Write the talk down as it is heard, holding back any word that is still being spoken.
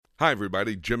Hi,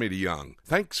 everybody. Jimmy DeYoung.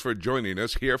 Thanks for joining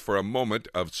us here for a moment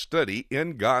of study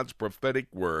in God's prophetic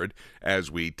word as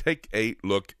we take a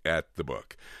look at the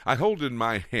book. I hold in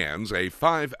my hands a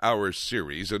 5-hour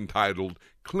series entitled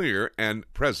Clear and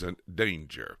Present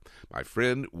Danger. My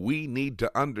friend, we need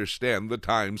to understand the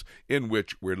times in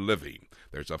which we're living.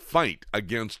 There's a fight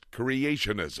against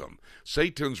creationism.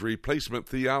 Satan's replacement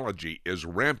theology is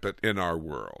rampant in our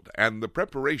world, and the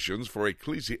preparations for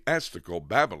ecclesiastical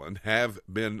Babylon have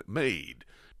been made.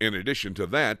 In addition to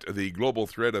that, the global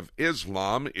threat of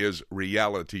Islam is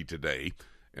reality today,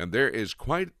 and there is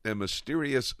quite a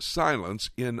mysterious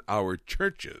silence in our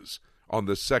churches on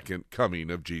the second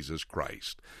coming of Jesus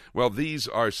Christ. Well, these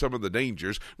are some of the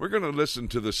dangers. We're going to listen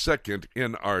to the second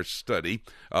in our study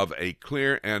of a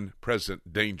clear and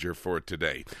present danger for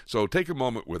today. So take a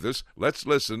moment with us. Let's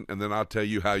listen, and then I'll tell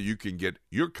you how you can get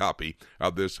your copy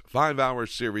of this 5-hour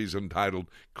series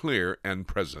entitled Clear and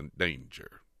Present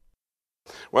Danger.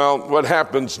 Well, what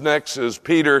happens next is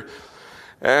Peter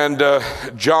and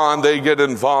John, they get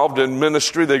involved in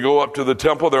ministry. They go up to the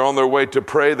temple. They're on their way to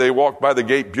pray. They walk by the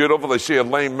gate beautiful. They see a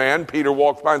lame man. Peter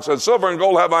walks by and says, "Silver and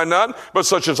gold have I none, but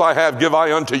such as I have give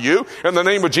I unto you. In the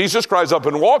name of Jesus, rise up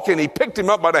and walk." And he picked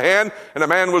him up by the hand, and the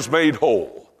man was made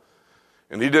whole.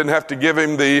 And he didn't have to give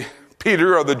him the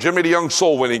Peter or the Jimmy DeYoung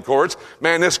soul winning course.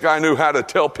 Man, this guy knew how to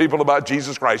tell people about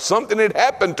Jesus Christ. Something had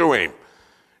happened to him.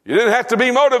 You didn't have to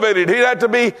be motivated. He had to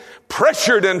be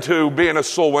pressured into being a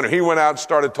soul winner. He went out and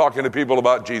started talking to people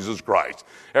about Jesus Christ.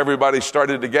 Everybody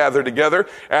started to gather together,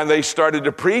 and they started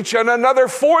to preach, and another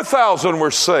 4,000 were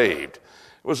saved. It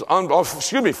was,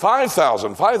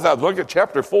 5,000. 5,000. Look at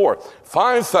chapter 4.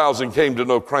 5,000 came to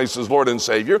know Christ as Lord and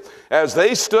Savior as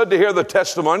they stood to hear the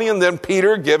testimony, and then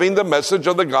Peter giving the message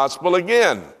of the gospel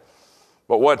again.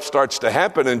 But what starts to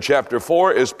happen in chapter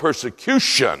 4 is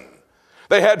persecution.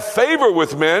 They had favor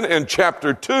with men in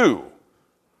chapter 2.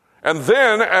 And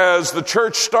then as the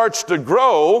church starts to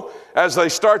grow, as they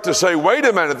start to say, wait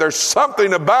a minute, there's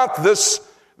something about this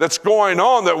that's going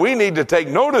on that we need to take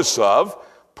notice of,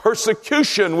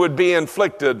 persecution would be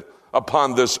inflicted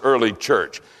upon this early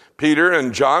church. Peter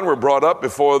and John were brought up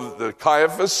before the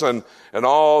Caiaphas and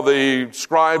all the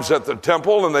scribes at the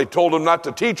temple, and they told them not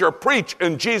to teach or preach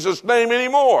in Jesus' name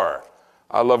anymore.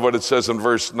 I love what it says in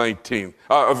verse 20.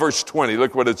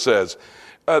 Look what it says.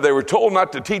 They were told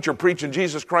not to teach or preach in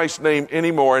Jesus Christ's name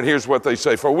anymore. And here's what they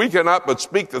say. For we cannot but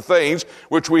speak the things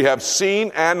which we have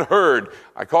seen and heard.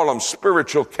 I call them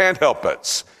spiritual can't help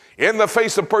it's. In the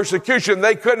face of persecution,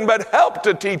 they couldn't but help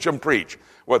to teach and preach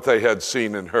what they had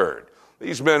seen and heard.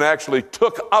 These men actually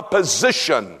took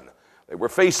opposition. They were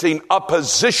facing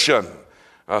opposition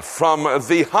from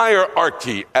the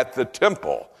hierarchy at the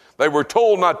temple. They were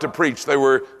told not to preach. They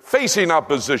were facing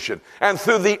opposition. And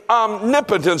through the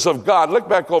omnipotence of God, look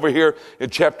back over here in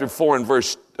chapter 4 and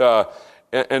verse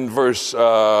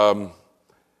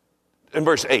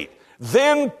 8.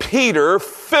 Then Peter,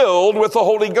 filled with the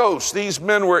Holy Ghost. These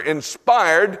men were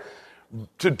inspired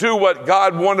to do what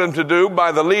God wanted them to do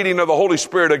by the leading of the Holy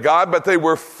Spirit of God, but they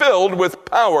were filled with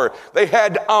power. They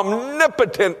had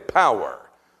omnipotent power.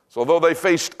 So though they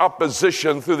faced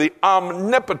opposition through the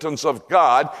omnipotence of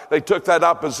God, they took that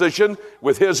opposition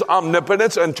with his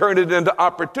omnipotence and turned it into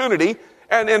opportunity.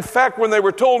 And in fact, when they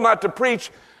were told not to preach,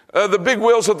 the big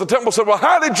wheels at the temple said, well,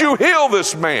 how did you heal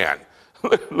this man?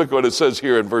 Look what it says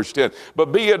here in verse 10.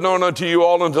 But be it known unto you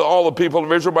all and to all the people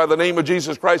of Israel by the name of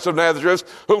Jesus Christ of Nazareth,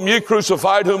 whom you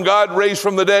crucified, whom God raised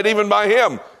from the dead, even by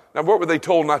him. Now what were they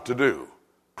told not to do?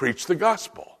 Preach the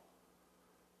gospel.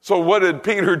 So what did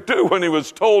Peter do when he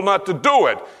was told not to do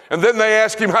it? And then they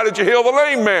asked him, how did you heal the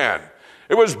lame man?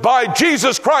 It was by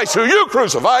Jesus Christ, who you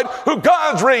crucified, who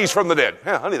God's raised from the dead.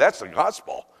 Yeah, honey, that's the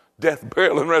gospel. Death,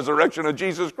 burial, and resurrection of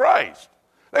Jesus Christ.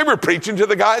 They were preaching to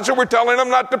the guys who were telling them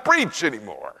not to preach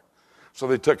anymore. So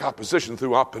they took opposition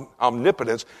through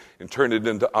omnipotence and turned it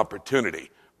into opportunity.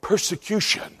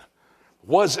 Persecution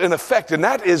was in effect, and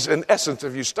that is in essence,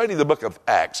 if you study the book of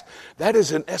Acts, that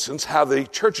is in essence how the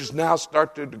churches now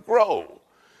started to grow.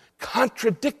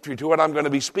 Contradictory to what I'm going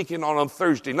to be speaking on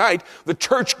Thursday night, the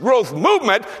church growth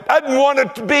movement doesn't want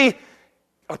it to be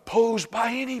opposed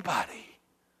by anybody.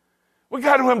 We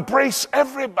got to embrace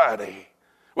everybody.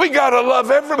 We got to love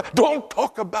everybody. Don't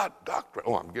talk about doctrine.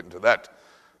 Oh, I'm getting to that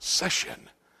session,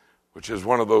 which is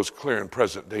one of those clear and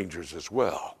present dangers as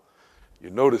well. You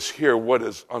notice here what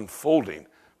is unfolding.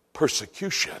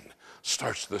 Persecution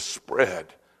starts the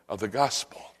spread of the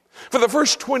gospel. For the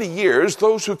first 20 years,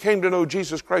 those who came to know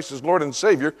Jesus Christ as Lord and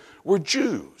Savior were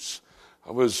Jews.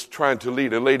 I was trying to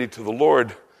lead a lady to the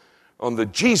Lord on the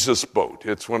Jesus boat.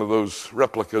 It's one of those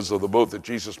replicas of the boat that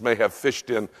Jesus may have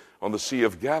fished in on the Sea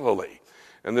of Galilee.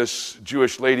 And this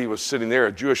Jewish lady was sitting there,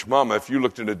 a Jewish mama. If you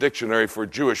looked in a dictionary for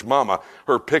Jewish mama,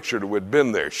 her picture would have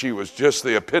been there. She was just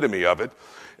the epitome of it.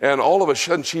 And all of a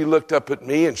sudden she looked up at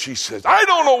me and she says, "I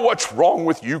don't know what's wrong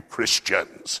with you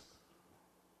Christians."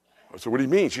 I said, "What do you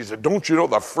mean?" She said, "Don't you know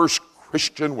the first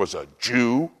Christian was a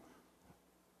Jew?"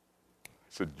 I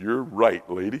said, "You're right,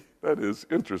 lady. That is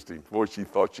interesting." Boy, she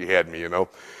thought she had me, you know.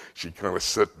 She kind of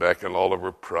sat back in all of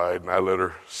her pride, and I let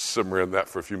her simmer in that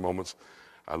for a few moments.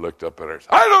 I looked up at her and said,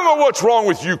 "I don't know what's wrong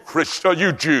with you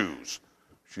you Jews."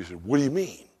 She said, "What do you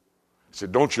mean?" I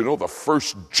said, "Don't you know the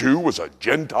first Jew was a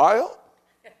Gentile?"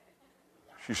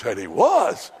 She said, "He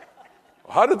was."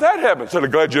 "Well, how did that happen?" I said, "I'm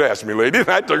glad you asked me, lady." And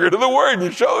I took her to the Word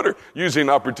and showed her using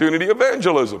opportunity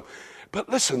evangelism. But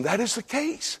listen, that is the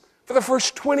case. For the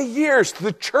first 20 years,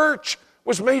 the church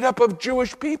was made up of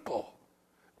Jewish people.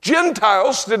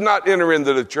 Gentiles did not enter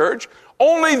into the church.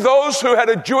 Only those who had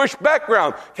a Jewish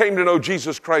background came to know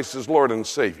Jesus Christ as Lord and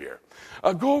Savior.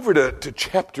 Go over to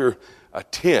chapter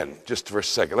 10 just for a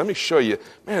second. Let me show you.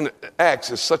 Man, Acts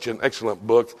is such an excellent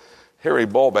book. Harry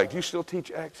Ballback. Do you still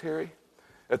teach Acts, Harry,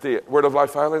 at the Word of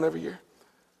Life Island every year?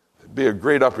 It'd be a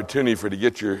great opportunity for you to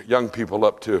get your young people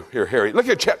up to hear Harry. Look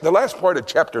at the last part of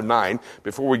chapter 9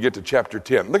 before we get to chapter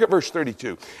 10. Look at verse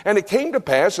 32. "And it came to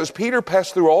pass, as Peter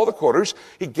passed through all the quarters,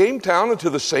 he came down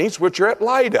unto the saints which are at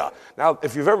Lydda." Now,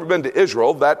 if you've ever been to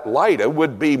Israel, that Lydda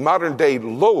would be modern-day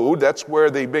Lod. That's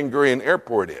where the Ben Gurion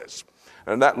Airport is,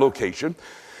 and that location.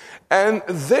 "And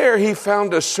there he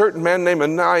found a certain man named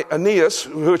Aeneas,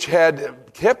 which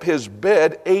had kept his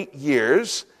bed 8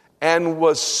 years, and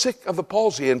was sick of the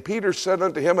palsy. And Peter said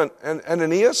unto him,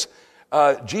 Aeneas,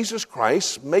 Jesus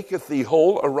Christ maketh thee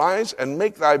whole. Arise and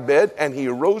make thy bed. And he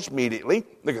arose immediately."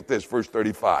 Look at this, verse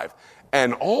 35.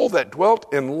 "And all that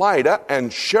dwelt in Lydda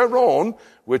and Sharon,"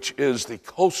 which is the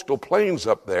coastal plains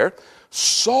up there,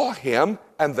 "saw him,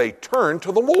 and they turned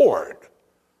to the Lord."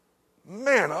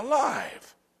 Man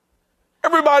alive.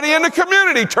 Everybody in the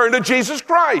community turned to Jesus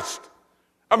Christ.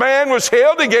 A man was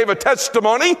healed, he gave a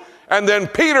testimony, and then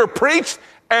Peter preached,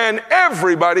 and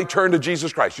everybody turned to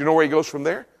Jesus Christ. You know where he goes from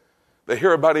there? They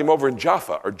hear about him over in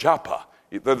Jaffa, or Joppa.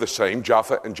 They're the same,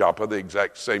 Jaffa and Joppa, the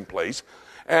exact same place.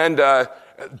 And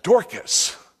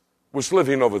Dorcas was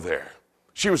living over there.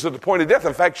 She was at the point of death.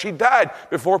 In fact, she died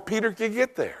before Peter could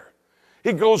get there.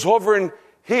 He goes over and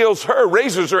heals her,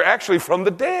 raises her actually from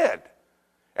the dead.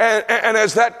 And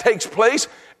as that takes place,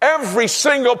 every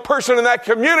single person in that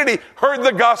community heard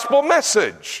the gospel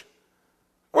message.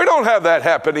 We don't have that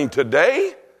happening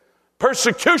today.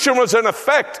 Persecution was in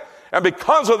effect, and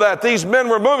because of that, these men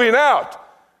were moving out.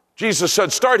 Jesus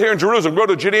said, "Start here in Jerusalem, go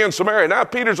to Judea and Samaria." Now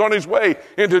Peter's on his way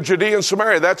into Judea and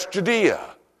Samaria. That's Judea.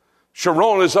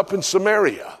 Sharon is up in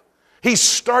Samaria. He's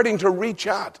starting to reach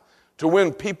out to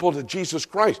win people to Jesus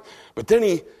Christ. But then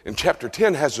he, in chapter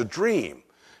 10, has a dream.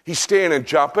 He's staying in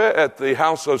Joppa at the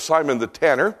house of Simon the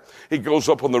tanner. He goes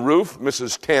up on the roof.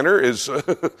 Mrs. Tanner is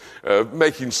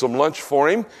making some lunch for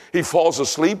him. He falls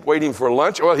asleep waiting for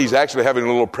lunch. Well, he's actually having a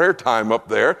little prayer time up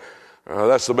there.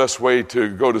 That's the best way to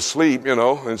go to sleep, you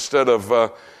know. Instead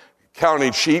of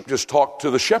counting sheep, just talk to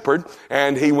the shepherd.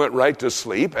 And he went right to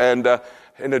sleep. And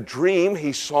in a dream,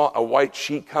 he saw a white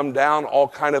sheet come down, all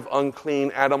kind of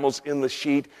unclean animals in the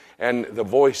sheet. And the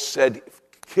voice said,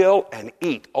 "Kill and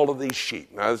eat all of these sheep."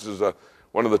 Now, this is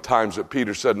one of the times that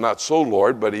Peter said, "Not so,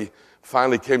 Lord," but he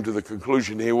finally came to the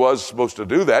conclusion he was supposed to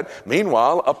do that.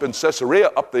 Meanwhile, up in Caesarea,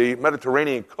 up the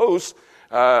Mediterranean coast,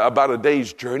 about a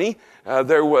day's journey,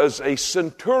 there was a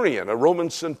centurion, a Roman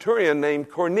centurion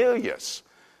named Cornelius.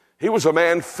 He was a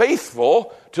man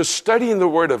faithful to studying the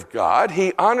Word of God.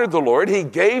 He honored the Lord. He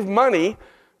gave money,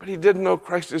 but he didn't know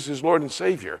Christ as his Lord and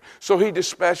Savior. So he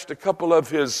dispatched a couple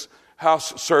of his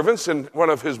house servants and one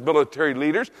of his military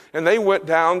leaders, and they went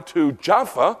down to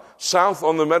Jaffa, south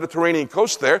on the Mediterranean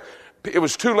coast there. It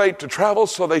was too late to travel,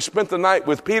 so they spent the night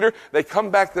with Peter. They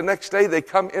come back the next day. They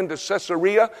come into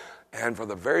Caesarea, and for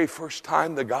the very first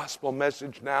time, the gospel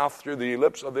message now through the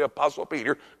lips of the Apostle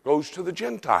Peter goes to the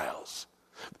Gentiles.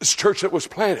 This church that was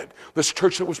planted, this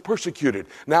church that was persecuted,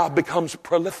 now becomes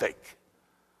prolific.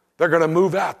 They're going to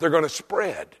move out. They're going to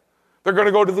spread. They're going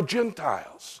to go to the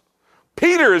Gentiles.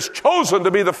 Peter is chosen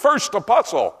to be the first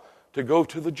apostle to go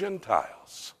to the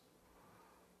Gentiles.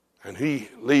 And he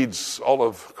leads all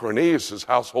of Cornelius'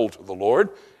 household to the Lord,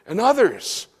 and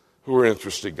others who were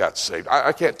interested got saved.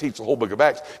 I can't teach the whole book of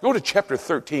Acts. Go to chapter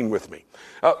 13 with me.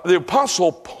 The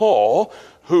apostle Paul,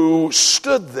 who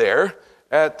stood there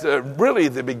at really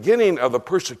the beginning of the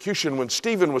persecution when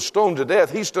Stephen was stoned to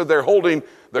death, he stood there holding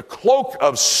the cloak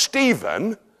of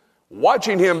Stephen,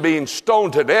 watching him being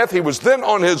stoned to death. He was then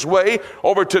on his way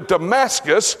over to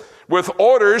Damascus with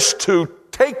orders to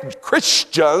take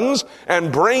Christians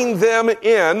and bring them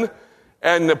in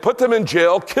and put them in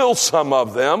jail, kill some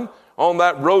of them. On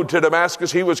that road to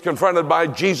Damascus, he was confronted by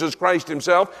Jesus Christ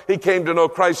himself. He came to know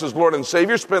Christ as Lord and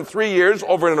Savior, spent 3 years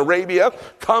over in Arabia,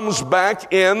 comes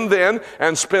back in then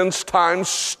and spends time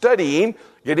studying,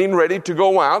 getting ready to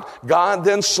go out. God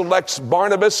then selects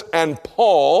Barnabas and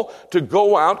Paul to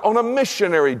go out on a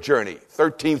missionary journey.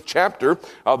 13th chapter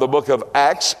of the book of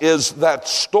Acts is that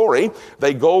story.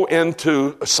 They go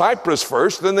into Cyprus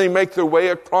first, then they make their way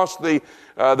across the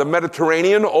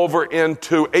Mediterranean over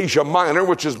into Asia Minor,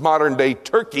 which is modern-day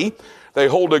Turkey. They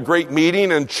hold a great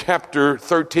meeting in chapter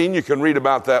 13. You can read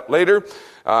about that later.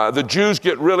 The Jews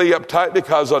get really uptight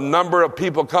because a number of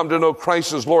people come to know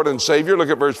Christ as Lord and Savior. Look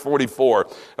at verse 44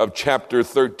 of chapter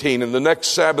 13. And the next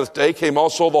Sabbath day came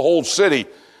also the whole city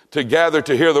to gather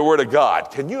to hear the word of God.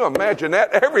 Can you imagine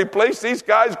that? Every place these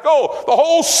guys go, the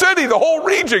whole city, the whole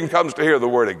region comes to hear the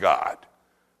word of God.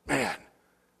 Man,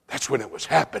 that's when it was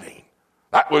happening.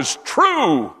 That was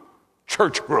true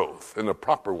church growth in a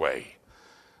proper way.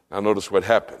 Now notice what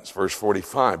happens, verse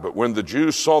 45. But when the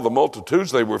Jews saw the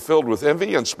multitudes, they were filled with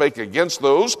envy and spake against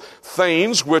those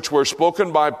things which were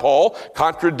spoken by Paul,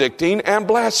 contradicting and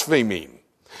blaspheming.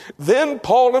 Then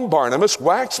Paul and Barnabas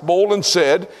waxed bold and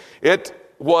said, it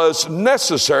was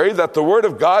necessary that the word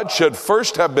of God should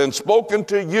first have been spoken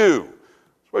to you.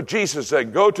 That's what Jesus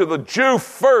said, go to the Jew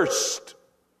first.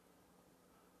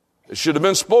 It should have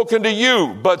been spoken to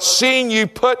you, but seeing ye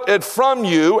put it from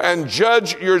you and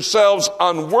judge yourselves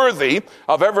unworthy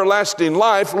of everlasting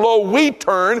life, lo, we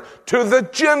turn to the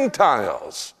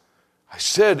Gentiles. I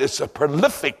said it's a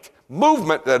prolific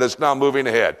movement that is now moving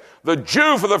ahead. The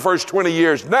Jew for the first 20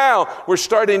 years. Now we're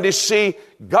starting to see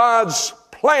God's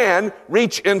plan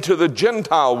reach into the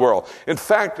Gentile world. In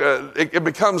fact, it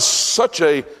becomes such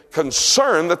a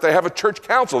concern that they have a church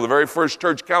council, the very first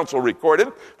church council recorded,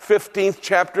 15th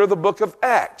chapter of the book of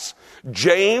Acts.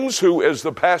 James, who is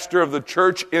the pastor of the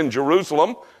church in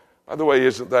Jerusalem, by the way,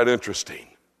 isn't that interesting?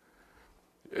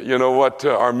 You know what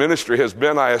our ministry has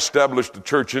been? I established a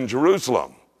church in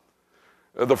Jerusalem.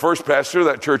 The first pastor of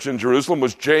that church in Jerusalem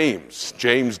was James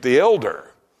the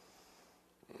elder.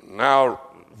 Now,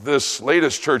 this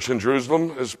latest church in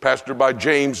Jerusalem is pastored by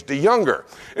James the younger.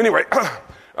 Anyway,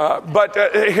 but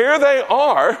here they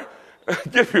are.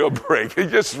 Give you a break.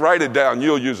 Just write it down.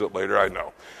 You'll use it later, I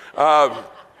know.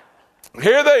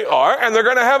 Here they are, and they're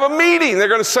going to have a meeting. They're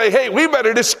going to say, hey, we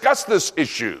better discuss this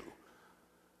issue.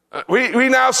 We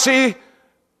now see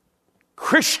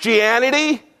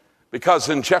Christianity, because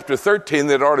in chapter 13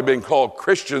 they'd already been called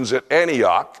Christians at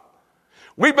Antioch.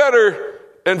 We better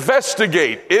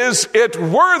investigate. Is it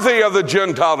worthy of the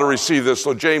Gentile to receive this?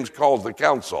 So James calls the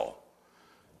council.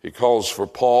 He calls for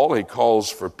Paul. He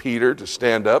calls for Peter to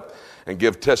stand up and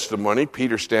give testimony.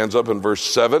 Peter stands up in verse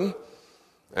 7.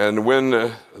 And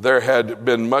when there had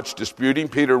been much disputing,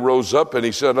 Peter rose up and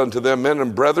he said unto them, men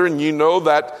and brethren, ye know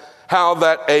that how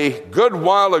that a good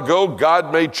while ago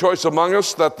God made choice among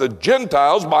us that the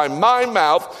Gentiles by my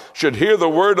mouth should hear the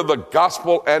word of the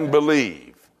gospel and believe.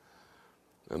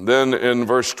 And then in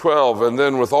verse 12, and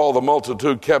then with all the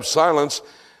multitude kept silence,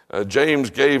 James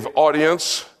gave the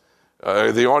audience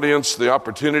the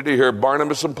opportunity to hear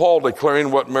Barnabas and Paul declaring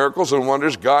what miracles and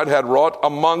wonders God had wrought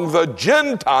among the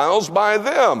Gentiles by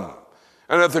them.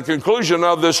 And at the conclusion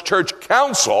of this church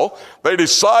council, they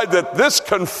decide that this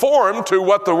conformed to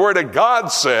what the Word of God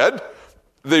said.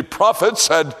 The prophets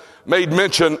had made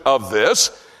mention of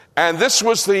this, and this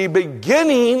was the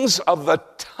beginnings of the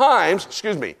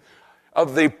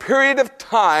of the period of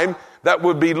time that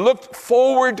would be looked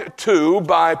forward to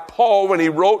by Paul when he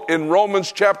wrote in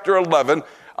Romans chapter 11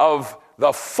 of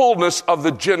the fullness of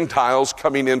the Gentiles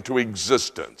coming into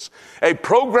existence. A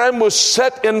program was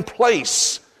set in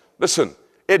place. Listen,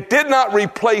 it did not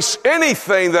replace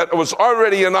anything that was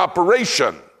already in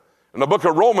operation. And the book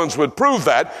of Romans would prove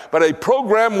that, but a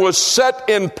program was set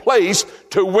in place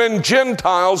to win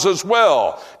Gentiles as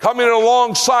well. Coming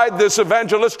alongside this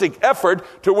evangelistic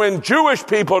effort to win Jewish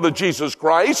people to Jesus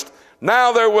Christ,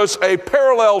 now there was a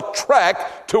parallel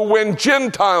track to win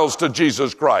Gentiles to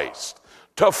Jesus Christ,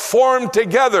 to form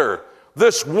together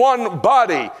this one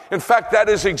body. In fact, that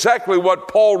is exactly what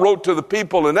Paul wrote to the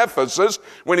people in Ephesus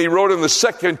when he wrote in the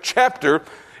 2nd chapter,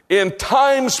 in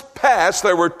times past,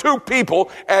 there were two people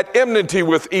at enmity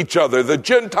with each other, the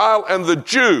Gentile and the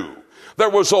Jew. There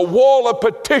was a wall of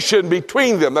partition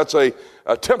between them. That's a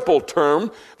temple term.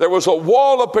 There was a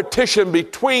wall of partition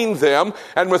between them,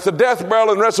 and with the death,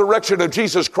 burial, and resurrection of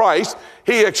Jesus Christ,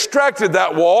 he extracted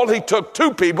that wall. He took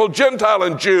two people, Gentile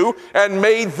and Jew, and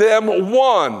made them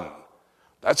one.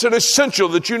 That's an essential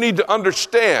that you need to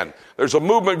understand. There's a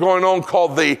movement going on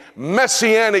called the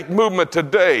Messianic movement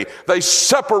today. They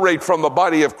separate from the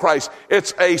body of Christ.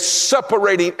 It's a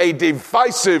separating, a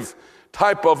divisive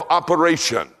type of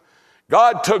operation.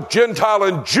 God took Gentile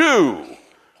and Jew.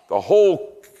 The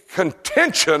whole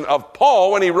contention of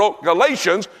Paul when he wrote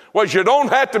Galatians was you don't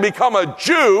have to become a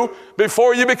Jew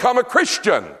before you become a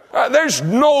Christian. There's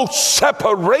no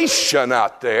separation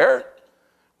out there.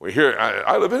 We hear,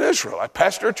 I live in Israel. I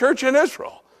pastor a church in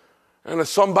Israel. And if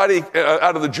somebody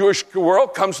out of the Jewish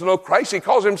world comes to know Christ, he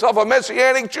calls himself a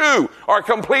Messianic Jew or a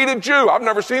completed Jew. I've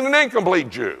never seen an incomplete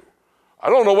Jew.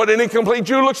 I don't know what an incomplete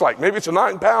Jew looks like. Maybe it's a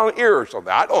 9-pound ear or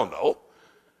something. I don't know.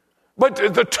 But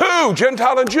the two,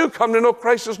 Gentile and Jew, come to know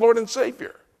Christ as Lord and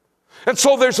Savior. And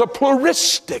so there's a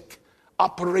pluralistic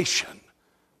operation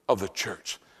of the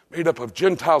church made up of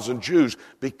Gentiles and Jews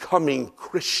becoming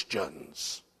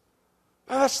Christians.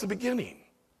 Now that's the beginning.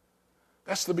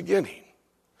 That's the beginning.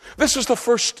 This is the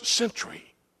first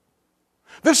century.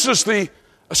 This is the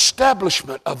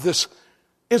establishment of this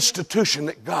institution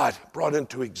that God brought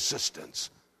into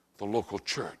existence, the local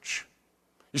church.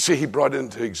 You see, he brought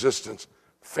into existence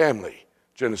family,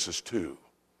 Genesis 2.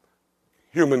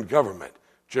 Human government,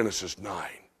 Genesis 9.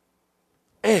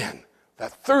 And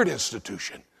that third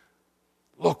institution,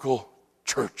 local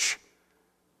church,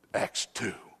 Acts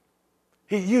 2.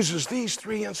 He uses these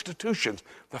three institutions,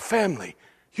 the family,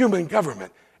 human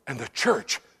government, and the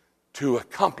church, to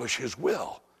accomplish his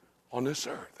will on this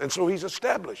earth. And so he's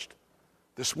established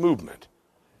this movement.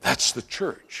 That's the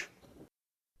church.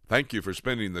 Thank you for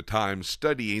spending the time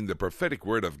studying the prophetic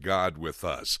word of God with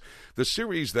us. The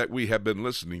series that we have been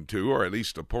listening to, or at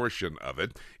least a portion of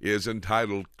it, is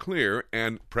entitled Clear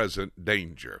and Present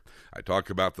Danger. I talk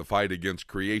about the fight against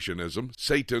creationism,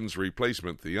 Satan's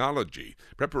replacement theology,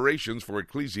 preparations for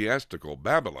ecclesiastical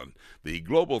Babylon, the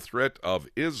global threat of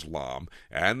Islam,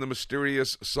 and the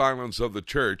mysterious silence of the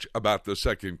church about the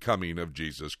second coming of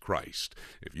Jesus Christ.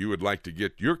 If you would like to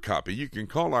get your copy, you can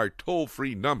call our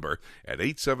toll-free number at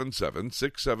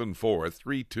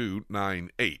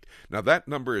 877-674-3298. Now, that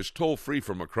number is toll-free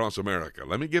from across America.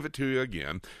 Let me give it to you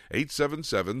again,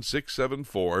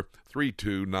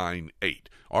 877-674-3298.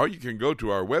 Or you can go to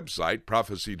our website,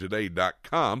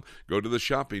 prophecytoday.com, go to the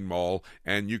shopping mall,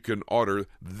 and you can order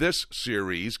this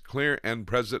series, Clear and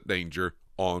Present Danger,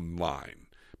 online.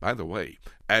 By the way,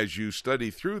 as you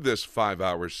study through this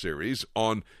 5-hour series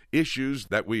on issues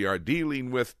that we are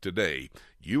dealing with today,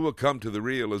 you will come to the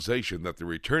realization that the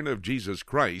return of Jesus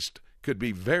Christ could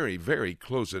be very, very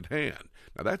close at hand.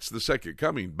 Now, that's the second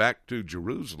coming back to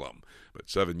Jerusalem. But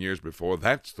 7 years before,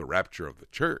 that's the rapture of the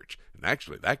church. And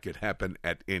actually, that could happen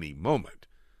at any moment.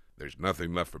 There's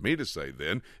nothing left for me to say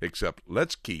then, except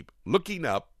let's keep looking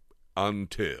up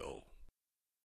until...